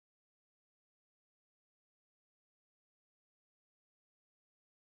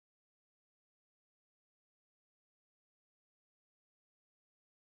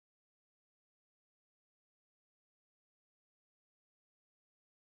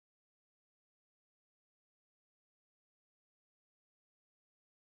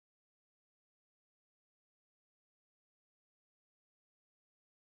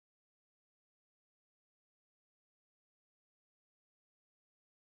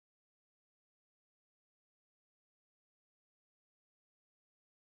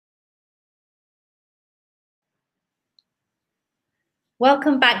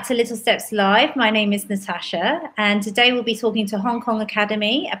Welcome back to Little Steps Live. My name is Natasha, and today we'll be talking to Hong Kong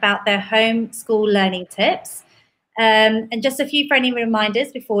Academy about their home school learning tips. And just a few friendly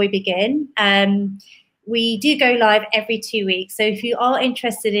reminders before we begin. We do go live every 2 weeks, so if you are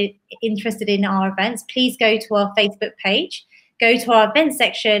interested in our events, please go to our Facebook page, go to our events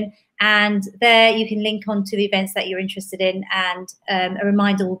section, and there you can link on to the events that you're interested in, and a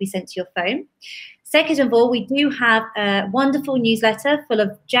reminder will be sent to your phone. Second of all, we do have a wonderful newsletter full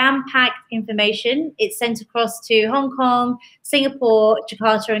of jam-packed information. It's sent across to Hong Kong, Singapore,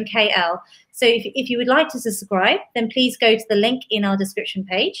 Jakarta, and KL. So if you would like to subscribe, then please go to the link in our description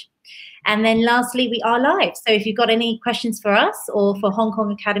page. And then lastly, we are live. So if you've got any questions for us or for Hong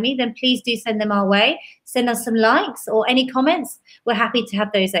Kong Academy, then please do send them our way. Send us some likes or any comments. We're happy to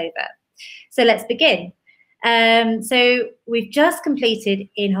have those over. So let's begin. So we've just completed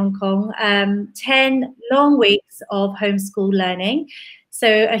in Hong Kong 10 long weeks of homeschool learning.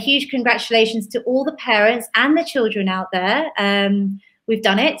 So a huge congratulations to all the parents and the children out there. We've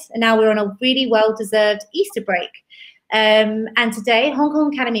done it, and now we're on a really well-deserved Easter break. And today, Hong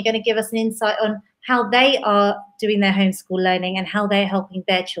Kong Academy are going to give us an insight on how they are doing their homeschool learning and how they're helping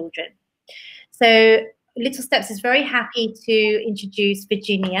their children. So Little Steps is very happy to introduce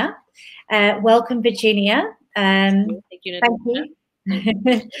Virginia. Welcome, Virginia. Thank you.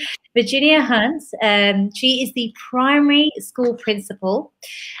 Virginia Hunt. She is the primary school principal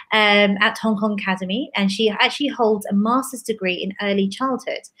at Hong Kong Academy, and she actually holds a master's degree in early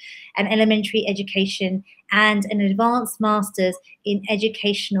childhood and elementary education and an advanced master's in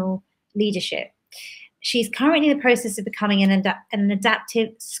educational leadership. She's currently in the process of becoming an adaptive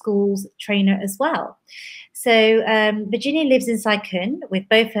schools trainer as well. So Virginia lives in Sai Kung with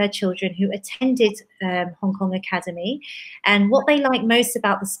both her children who attended Hong Kong Academy. And what they liked most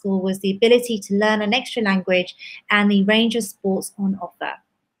about the school was the ability to learn an extra language and the range of sports on offer.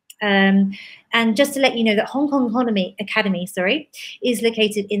 And just to let you know that Hong Kong Academy is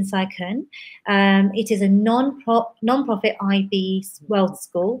located in Sai Kung. It is a non-profit IB world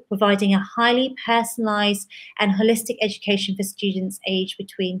school, providing a highly personalized and holistic education for students aged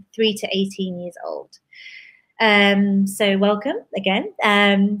between 3 to 18 years old. So welcome again.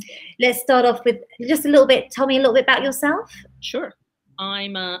 Let's start off with just a little bit. Tell me a little bit about yourself. Sure.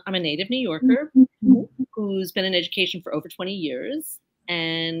 I'm a native New Yorker who's been in education for over 20 years.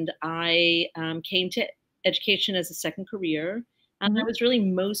 And I came to education as a second career. And I was really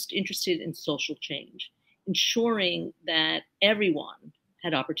most interested in social change, ensuring that everyone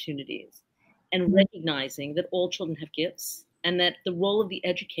had opportunities and recognizing that all children have gifts and that the role of the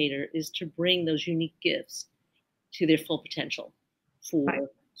educator is to bring those unique gifts to their full potential for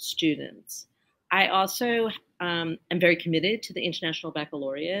students. I also am very committed to the International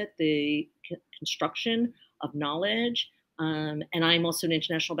Baccalaureate, the construction of knowledge, and I'm also an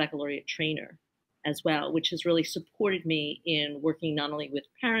International Baccalaureate trainer as well, which has really supported me in working not only with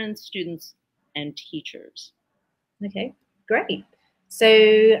parents, students, and teachers. Okay, great.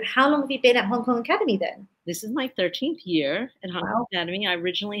 So how long have you been at Hong Kong Academy then? This is my 13th year at Hong Kong Academy. I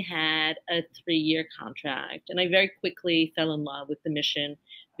originally had a 3-year contract, and I very quickly fell in love with the mission,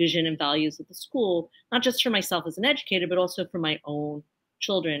 vision, and values of the school, not just for myself as an educator, but also for my own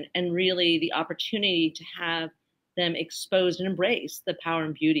children, and really the opportunity to have them exposed and embrace the power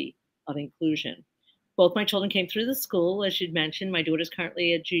and beauty of inclusion. Both my children came through the school, as you'd mentioned. My daughter's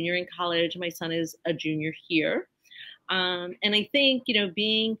currently a junior in college, and my son is a junior here. And I think,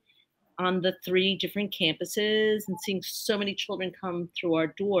 being on the 3 different campuses and seeing so many children come through our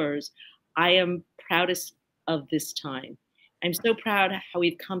doors, I am proudest of this time. I'm so proud of how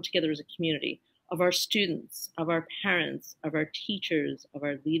we've come together as a community, of our students, of our parents, of our teachers, of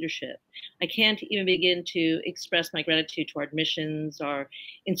our leadership. I can't even begin to express my gratitude to our admissions, our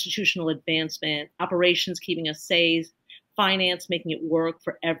institutional advancement, operations keeping us safe, finance making it work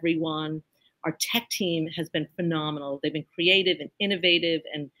for everyone. Our tech team has been phenomenal. They've been creative and innovative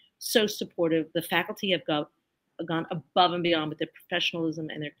and so supportive. The faculty have gone above and beyond with their professionalism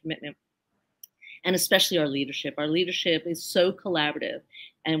and their commitment. And especially our leadership. Our leadership is so collaborative.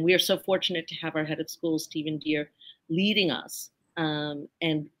 And we are so fortunate to have our head of school, Stephen Deere, leading us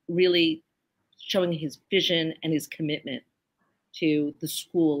and really showing his vision and his commitment to the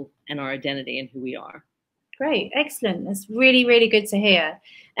school and our identity and who we are. Great, excellent. That's really, really good to hear.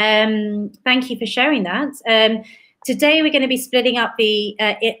 Thank you for sharing that. Today, we're going to be splitting up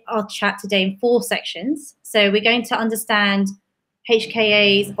our chat today in 4 sections. So we're going to understand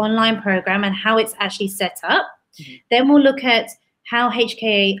HKA's online program and how it's actually set up. Then we'll look at how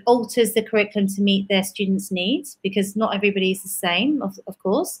HKA alters the curriculum to meet their students' needs, because not everybody is the same, of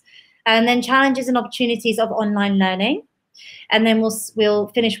course. And then challenges and opportunities of online learning. And then we'll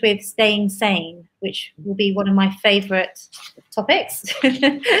finish with staying sane, which will be one of my favorite topics.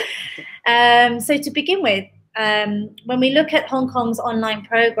 So to begin with, when we look at Hong Kong's online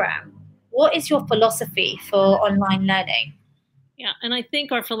program, what is your philosophy for online learning? Yeah, and I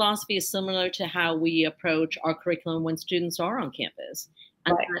think our philosophy is similar to how we approach our curriculum when students are on campus.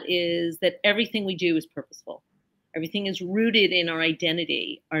 And Right. that is that everything we do is purposeful. Everything is rooted in our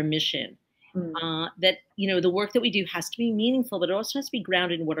identity, our mission. That, you know, the work that we do has to be meaningful, but it also has to be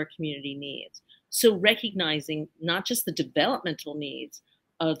grounded in what our community needs. So recognizing not just the developmental needs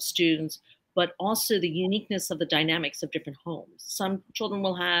of students, but also the uniqueness of the dynamics of different homes. Some children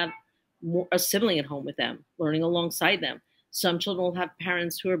will have a sibling at home with them, learning alongside them. Some children will have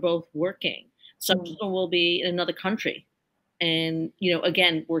parents who are both working. Some children will be in another country and, you know,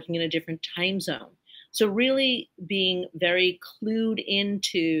 again, working in a different time zone. So really being very clued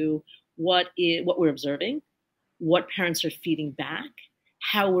into what we're observing, what parents are feeding back,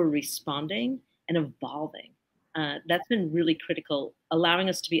 how we're responding and evolving. That's been really critical, allowing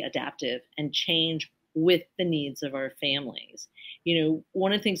us to be adaptive and change with the needs of our families. You know,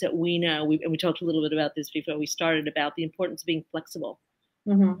 one of the things that we know, and we talked a little bit about this before we started, about the importance of being flexible,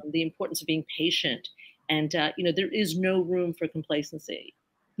 the importance of being patient. And, you know, there is no room for complacency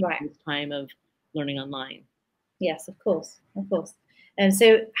Right. in this time of learning online. Yes, of course, of course. And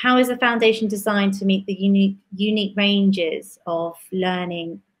so how is the foundation designed to meet the unique ranges of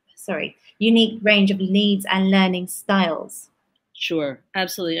learning, unique range of needs and learning styles? Sure,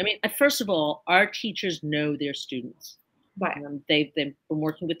 absolutely. I mean, first of all, our teachers know their students. Right. They've been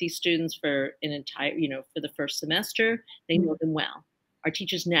working with these students for an entire, you know, for the first semester. They know them well. Our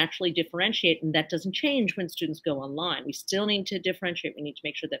teachers naturally differentiate, and that doesn't change when students go online. We still need to differentiate. We need to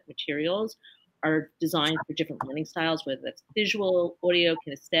make sure that materials are designed for different learning styles, whether that's visual, audio,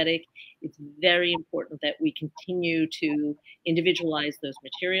 kinesthetic. It's very important that we continue to individualize those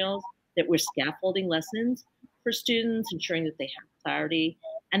materials, that we're scaffolding lessons for students, ensuring that they have clarity,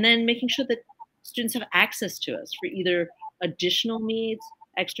 and then making sure that students have access to us for either additional needs,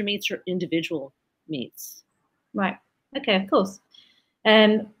 extra needs, or individual needs. Right. Okay, of course.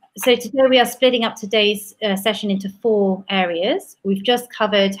 So today we are splitting up today's session into 4 areas. We've just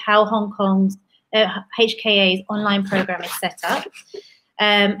covered how Hong Kong's HKA's online program is set up.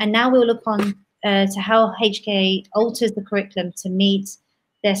 And now we'll look on to how HKA alters the curriculum to meet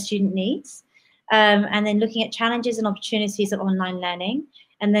their student needs. And then looking at challenges and opportunities of online learning.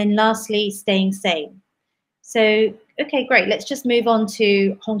 And then lastly, staying sane. So, okay, great. Let's just move on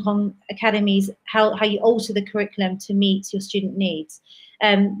to Hong Kong Academy's, how you alter the curriculum to meet your student needs.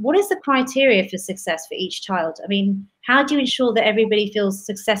 What is the criteria for success for each child? I mean, how do you ensure that everybody feels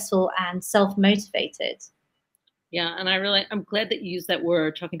successful and self-motivated? Yeah, and I'm glad that you used that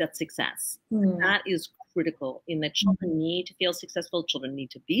word, talking about success. That is critical in that children need to feel successful, children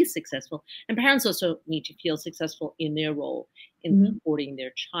need to be successful, and parents also need to feel successful in their role in supporting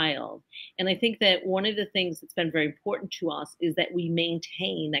their child. And I think that one of the things that's been very important to us is that we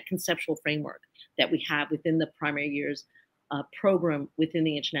maintain that conceptual framework that we have within the primary years program within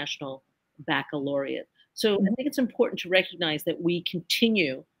the International Baccalaureate. So I think it's important to recognize that we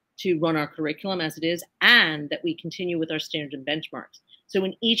continue to run our curriculum as it is, and that we continue with our standards and benchmarks. So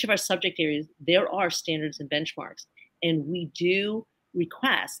in each of our subject areas, there are standards and benchmarks, and we do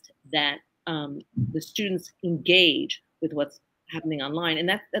request that the students engage with what's happening online. And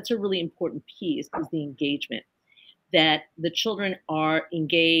that's a really important piece, is the engagement, that the children are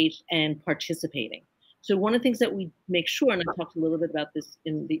engaged and participating. So one of the things that we make sure, and I talked a little bit about this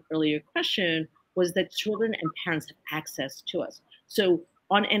in the earlier question, was that children and parents have access to us. So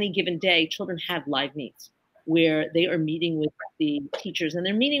on any given day, children have live meets where they are meeting with the teachers, and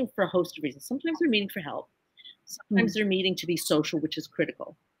they're meeting for a host of reasons. Sometimes they're meeting for help. Sometimes they're meeting to be social, which is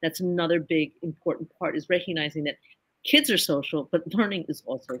critical. That's another big important part, is recognizing that kids are social, but learning is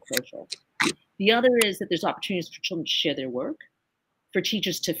also social. The other is that there's opportunities for children to share their work, for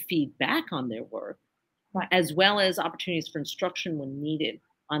teachers to feed back on their work, as well as opportunities for instruction when needed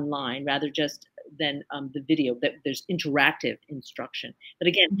online, rather just than the video, that there's interactive instruction. But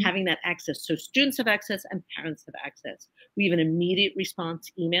again, having that access, so students have access and parents have access. We have an immediate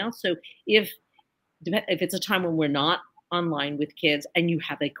response email. So if it's a time when we're not online with kids and you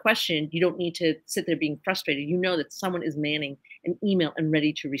have a question, you don't need to sit there being frustrated. You know that someone is manning an email and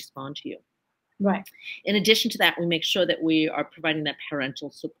ready to respond to you. Right. In addition to that, we make sure that we are providing that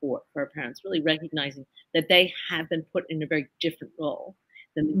parental support for our parents, really recognizing that they have been put in a very different role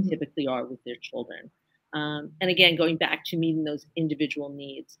than they typically are with their children. And again, going back to meeting those individual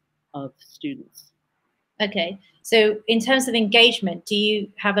needs of students. Okay. So in terms of engagement, do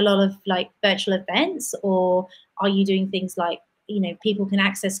you have a lot of like virtual events, or are you doing things like, people can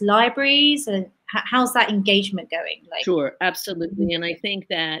access libraries, and how's that engagement going? Like, sure, absolutely. And I think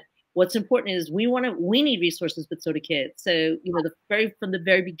that what's important is we need resources, but so do kids. So, from the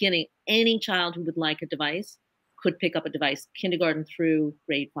very beginning, any child who would like a device could pick up a device, kindergarten through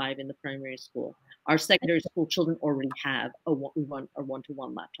grade 5 in the primary school. Our secondary school children already have a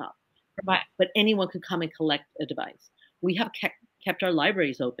one-to-one laptop. right. But anyone could come and collect a device. We have kept our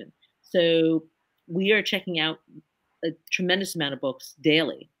libraries open. So we are checking out a tremendous amount of books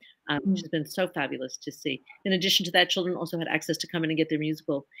daily, which has been so fabulous to see. In addition to that, children also had access to come in and get their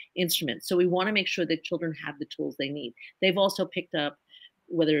musical instruments. So we want to make sure that children have the tools they need. They've also picked up,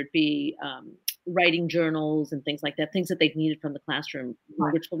 whether it be writing journals and things like that, things that they've needed from the classroom.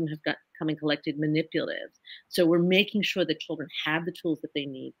 Right. The children have come and collected manipulatives. So we're making sure that children have the tools that they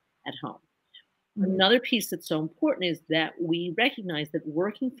need at home. Another piece that's so important is that we recognize that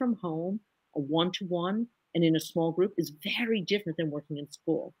working from home, a one-to-one and in a small group, is very different than working in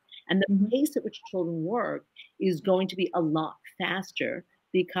school. And the pace at which children work is going to be a lot faster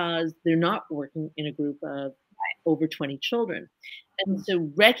because they're not working in a group of over 20 children. And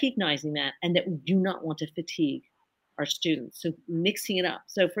so recognizing that, and that we do not want to fatigue our students. So mixing it up.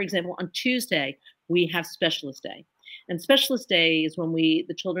 So for example, on Tuesday, we have Specialist Day. And Specialist Day is when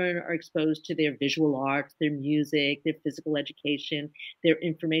the children are exposed to their visual arts, their music, their physical education, their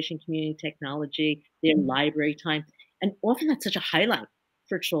information community technology, their library time. And often that's such a highlight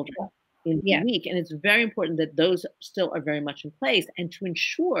for children in the week. And it's very important that those still are very much in place, and to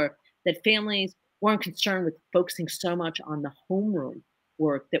ensure that families weren't concerned with focusing so much on the homeroom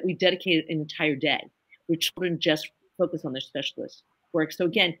work that we dedicated an entire day where children just focus on their specialist work. So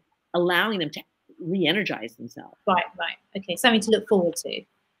again, allowing them to re-energize themselves. Right. Okay, something to look forward to.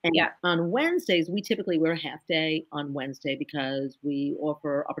 And on Wednesdays, we typically wear a half day on Wednesday because we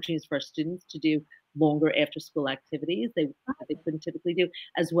offer opportunities for our students to do longer after school activities they couldn't typically do,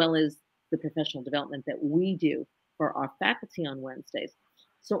 as well as the professional development that we do for our faculty on Wednesdays.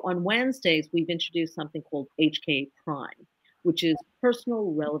 So on Wednesdays, we've introduced something called HKA Prime, which is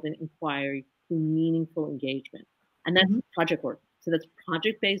personal relevant inquiry through meaningful engagement. And that's project work. So that's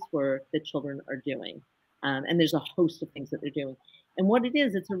project-based work that children are doing. And there's a host of things that they're doing. And what it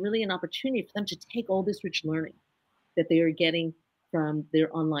is, it's really an opportunity for them to take all this rich learning that they are getting from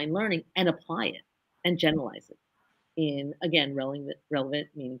their online learning and apply it and generalize it in, again, relevant,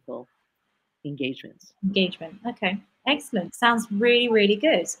 meaningful engagements. Okay, excellent. Sounds really, really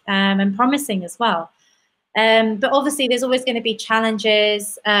good, and promising as well. But obviously there's always going to be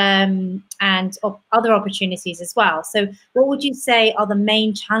challenges and other opportunities as well. So what would you say are the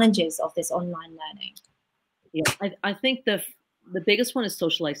main challenges of this online learning? Yeah, I think the biggest one is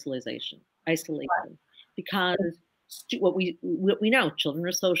social isolation, because what we know, children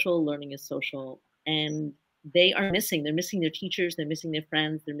are social, learning is social, and they're missing their teachers, they're missing their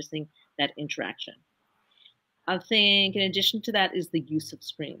friends, they're missing that interaction. I think in addition to that is the use of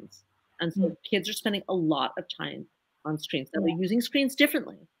screens. And so kids are spending a lot of time on screens. Now they're using screens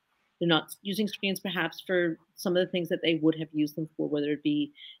differently. They're not using screens perhaps for some of the things that they would have used them for, whether it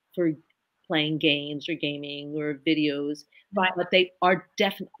be for playing games or gaming or videos, but they are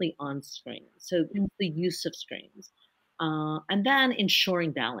definitely on screens. So the use of screens. And then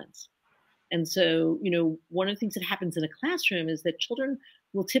ensuring balance. And so, one of the things that happens in a classroom is that children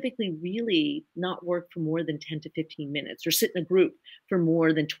will typically really not work for more than 10 to 15 minutes or sit in a group for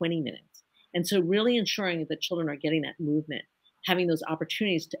more than 20 minutes. And so really ensuring that children are getting that movement, having those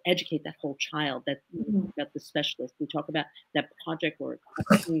opportunities to educate that whole child, that about the specialist. We talk about that project work,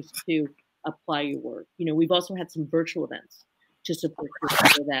 opportunities to apply your work. We've also had some virtual events to support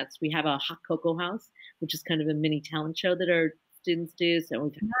that. We have a hot cocoa house, which is kind of a mini talent show that our students do. So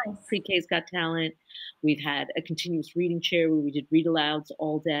we've had Pre-K's Got Talent. We've had a continuous reading chair where we did read alouds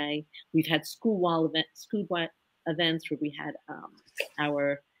all day. We've had school-wide events where we had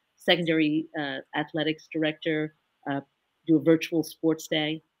our secondary athletics director do a virtual sports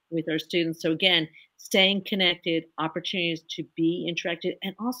day with our students. So again, staying connected, opportunities to be interactive,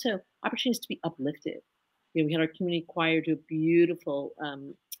 and also opportunities to be uplifted. We had our community choir do a beautiful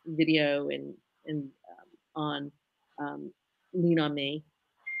video on Lean on Me,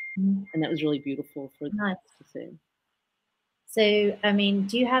 and that was really beautiful for them to see. So, I mean,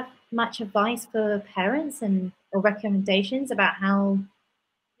 do you have much advice for parents or recommendations about how,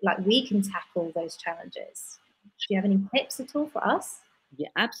 we can tackle those challenges? Do you have any tips at all for us? Yeah,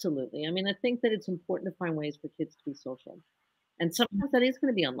 absolutely. I mean, I think that it's important to find ways for kids to be social, and sometimes that is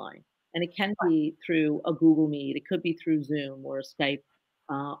going to be online, and it can be through a Google Meet, it could be through Zoom or a Skype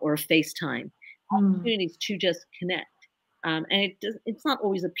or a FaceTime. Opportunities to just connect. And it's not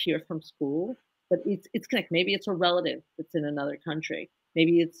always a peer from school. but it's connected. Maybe it's a relative that's in another country.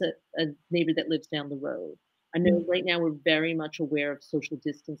 Maybe it's a neighbor that lives down the road. I know right now we're very much aware of social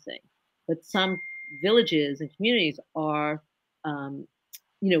distancing, but some villages and communities are, you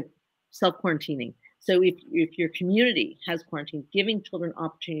know, self-quarantining. So if your community has quarantine, giving children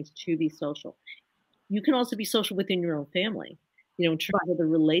opportunities to be social. You can also be social within your own family, you know, in terms of the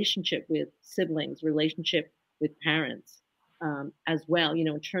relationship with siblings, relationship with parents, as well, you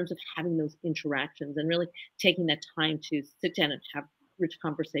know, in terms of having those interactions and really taking that time to sit down and have rich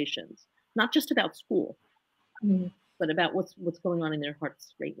conversations, not just about school, but about what's going on in their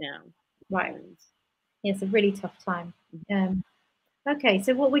hearts right now. Right. Yeah, it's a really tough time. Okay,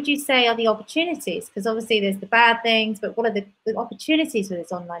 so what would you say are the opportunities? Because obviously there's the bad things, but what are the opportunities with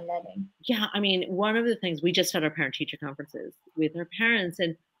this online learning? Yeah, I mean, one of the things we just had our parent-teacher conferences with our parents,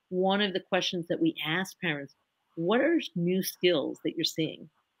 and one of the questions that we asked parents, what are new skills that you're seeing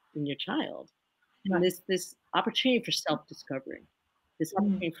in your child? And this opportunity for self-discovery, this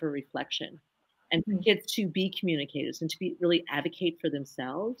opportunity for reflection, and for kids to be communicators and to be really advocate for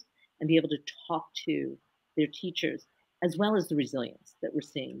themselves and be able to talk to their teachers, as well as the resilience that we're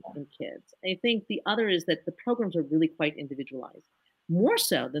seeing in kids. I think the other is that the programs are really quite individualized, more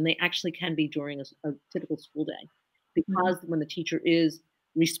so than they actually can be during a typical school day, because when the teacher is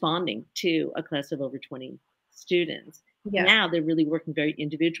responding to a class of over 20 students, now they're really working very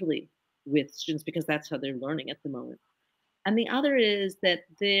individually with students because that's how they're learning at the moment. And the other is that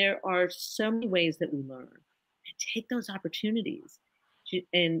there are so many ways that we learn, and take those opportunities.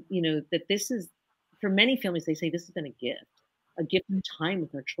 And, you know, that this is, for many families, they say this has been a gift of time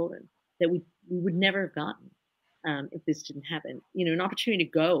with our children that we would never have gotten if this didn't happen. You know, an opportunity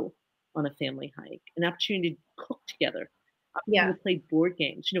to go on a family hike, an opportunity to cook together, opportunity to play board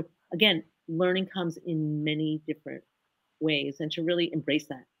games. You know, again, learning comes in many different ways, and to really embrace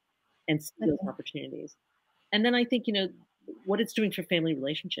that and see those opportunities. And then I think, you know, what it's doing for family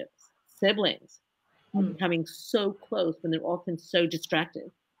relationships, siblings are becoming so close when they're often so distracted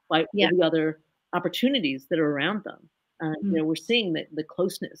by all the other opportunities that are around them. You know, we're seeing that the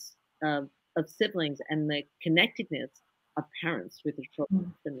closeness of siblings and the connectedness of parents with their children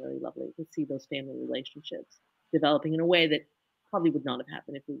has been really lovely to see those family relationships developing in a way that probably would not have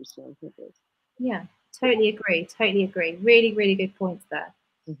happened if we were still on campus. Yeah, totally agree. Totally agree. Really, really good points there.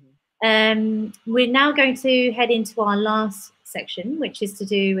 We're now going to head into our last section, which is to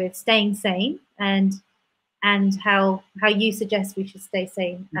do with staying sane and how you suggest we should stay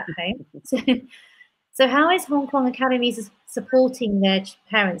sane at home. So how is Hong Kong Academies supporting their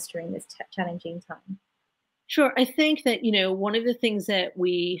parents during this challenging time? Sure. I think that, you know, one of the things that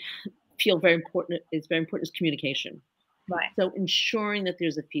we feel very important is communication. Right. So ensuring that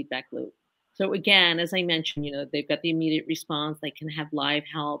there's a feedback loop. So again, as I mentioned, you know, they've got the immediate response. They can have live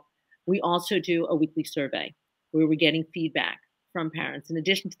help. We also do a weekly survey where we're getting feedback from parents. In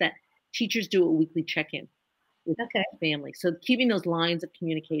addition to that, teachers do a weekly check-in with the family. So keeping those lines of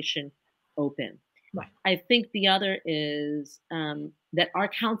communication open. Right. I think the other is that our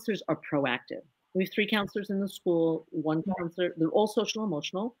counselors are proactive. We have 3 counselors in the school, 1 counselor, they're all social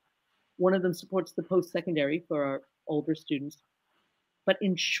emotional. One of them supports the post-secondary for our older students, but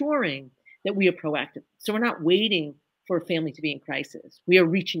ensuring that we are proactive. So we're not waiting for a family to be in crisis. We are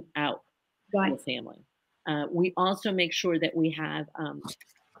reaching out to a family. We also make sure that we have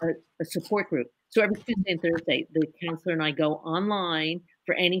a support group. So every Tuesday and Thursday, the counselor and I go online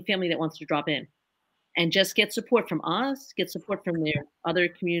for any family that wants to drop in and just get support from us, get support from their other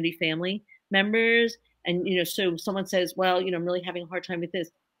community family members. And, you know, so someone says, well, you know, I'm really having a hard time with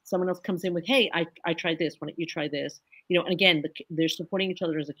this. Someone else comes in with, hey, I tried this. Why don't you try this? You know, and again, they're supporting each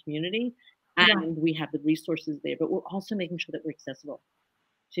other as a community, and we have the resources there, but we're also making sure that we're accessible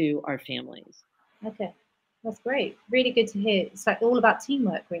to our families. Okay, that's great. Really good to hear. It's like all about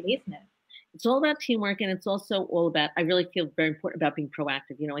teamwork, really, isn't it? It's all about teamwork, and it's also all about, I really feel very important about being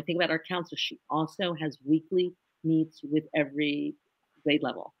proactive. You know, I think about our counselor. She also has weekly meets with every grade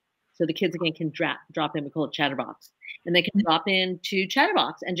level. So the kids, again, can drop in, we call it Chatterbox. And they can drop in to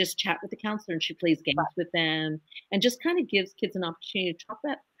Chatterbox and just chat with the counselor, and she plays games with them and just kind of gives kids an opportunity to talk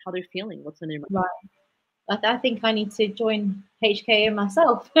about how they're feeling, what's on their mind. Right. I think I need to join HKA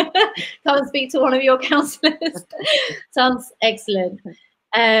myself. Come and speak to one of your counselors. Sounds excellent.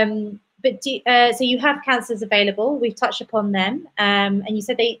 But so you have counsellors available. We've touched upon them. And you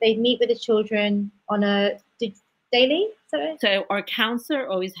said they meet with the children on a daily? So our counselor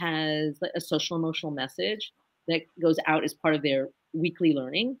always has a social emotional message that goes out as part of their weekly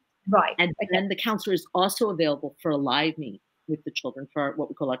learning. Right. And then the counselor is also available for a live meet with the children for what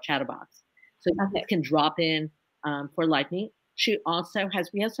we call our Chatterbox. So you can drop in for a live meet. We also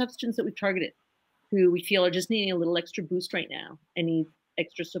have students that we've targeted who we feel are just needing a little extra boost right now and need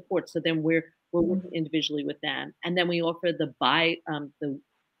extra support. So then we're working individually with them, and then we offer the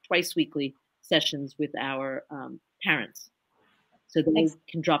twice weekly sessions with our parents, so they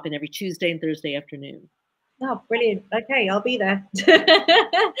can drop in every Tuesday and Thursday afternoon. Oh, brilliant! Okay, I'll be there.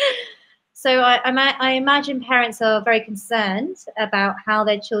 So I imagine parents are very concerned about how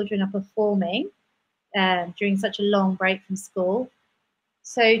their children are performing during such a long break from school.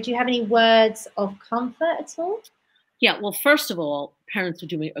 So do you have any words of comfort at all? Yeah, well, first of all, parents are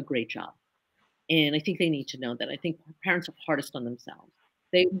doing a great job. And I think they need to know that. I think parents are hardest on themselves.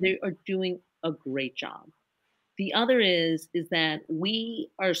 They are doing a great job. The other is that we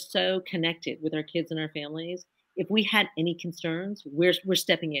are so connected with our kids and our families. If we had any concerns, we're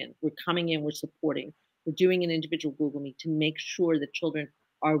stepping in. We're coming in. We're supporting. We're doing an individual Google Meet to make sure that children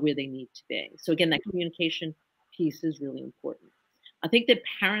are where they need to be. So again, that communication piece is really important. I think that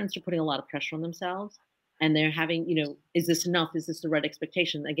parents are putting a lot of pressure on themselves, and they're having, is this enough? Is this the right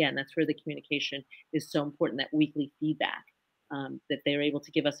expectation? Again, that's where the communication is so important, that weekly feedback that they're able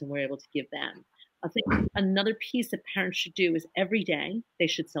to give us and we're able to give them. I think another piece that parents should do is every day they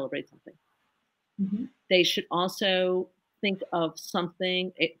should celebrate something. They should also think of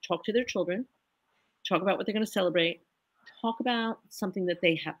something, talk to their children, talk about what they're going to celebrate, talk about something that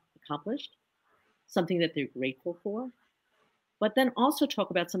they have accomplished, something that they're grateful for, but then also talk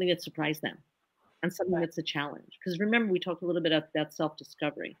about something that surprised them and something that's a challenge. Because remember, we talked a little bit about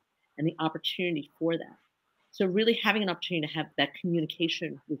self-discovery and the opportunity for that. So really having an opportunity to have that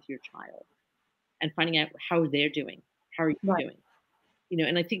communication with your child and finding out how they're doing, how are you doing?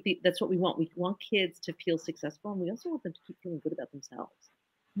 And I think that's what we want. We want kids to feel successful, and we also want them to keep feeling good about themselves.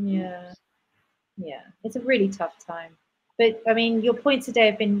 Yeah. It's a really tough time. But I mean, your points today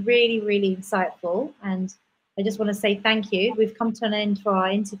have been really, really insightful, and I just want to say thank you. We've come to an end for our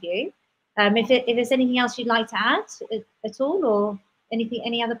interview. If there's anything else you'd like to add at all, or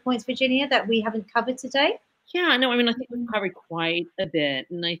any other points, Virginia, that we haven't covered today? Yeah, no, I mean, I think we've covered quite a bit.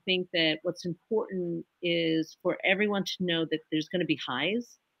 And I think that what's important is for everyone to know that there's going to be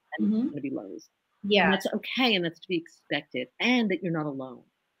highs and there's going to be lows. Yeah. And that's okay, and that's to be expected, and that you're not alone.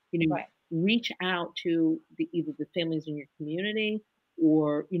 Reach out to either the families in your community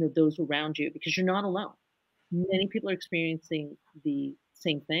or, those around you, because you're not alone. Many people are experiencing the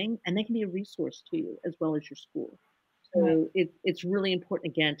same thing, and they can be a resource to you as well as your school. So it's really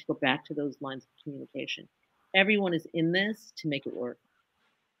important, again, to go back to those lines of communication. Everyone is in this to make it work.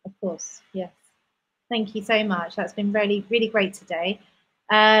 Of course, yes. Thank you so much. That's been really, really great today.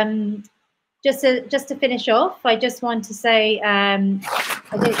 Just to finish off, I just want to say we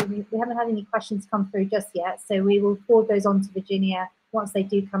haven't had any questions come through just yet, so we will forward those on to Virginia once they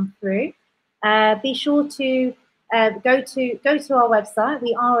do come through. Be sure to go to our website.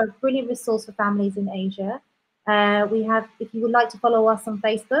 We are a brilliant resource for families in Asia. If you would like to follow us on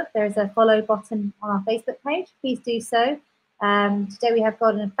Facebook, there's a follow button on our Facebook page. Please do so. Today we have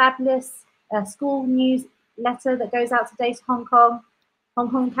got a fabulous school newsletter that goes out today to Hong Kong. Hong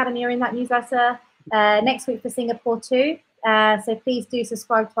Kong Academy are in that newsletter. Next week for Singapore too. So please do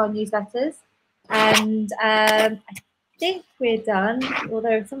subscribe to our newsletters. And I think we're done,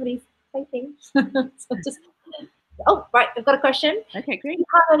 although somebody's typing. Oh, right, I've got a question. Okay, great. Do you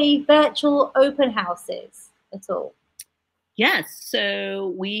have any virtual open houses at all? Yes,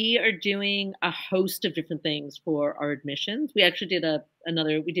 so we are doing a host of different things for our admissions. We actually did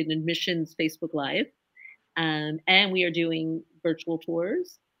we did an admissions Facebook Live, and we are doing virtual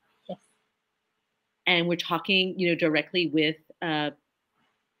tours. Yes. And we're talking, directly with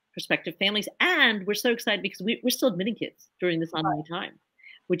prospective families, and we're so excited because we're still admitting kids during this online time,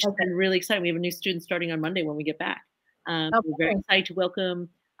 which has been really exciting. We have a new student starting on Monday when we get back. We're very excited to welcome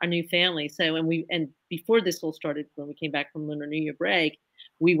our new family. So, and before this all started, when we came back from Lunar New Year break,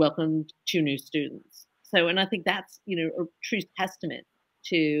 we welcomed 2 new students. So, and I think that's, a true testament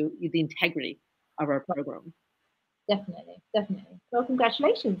to the integrity of our program. Definitely. Well,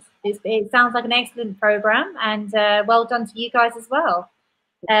 congratulations. It sounds like an excellent program, and well done to you guys as well.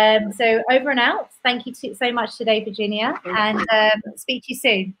 So over and out. Thank you so much today, Virginia, and speak to you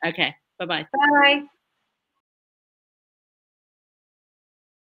soon. Okay. Bye-bye. Bye.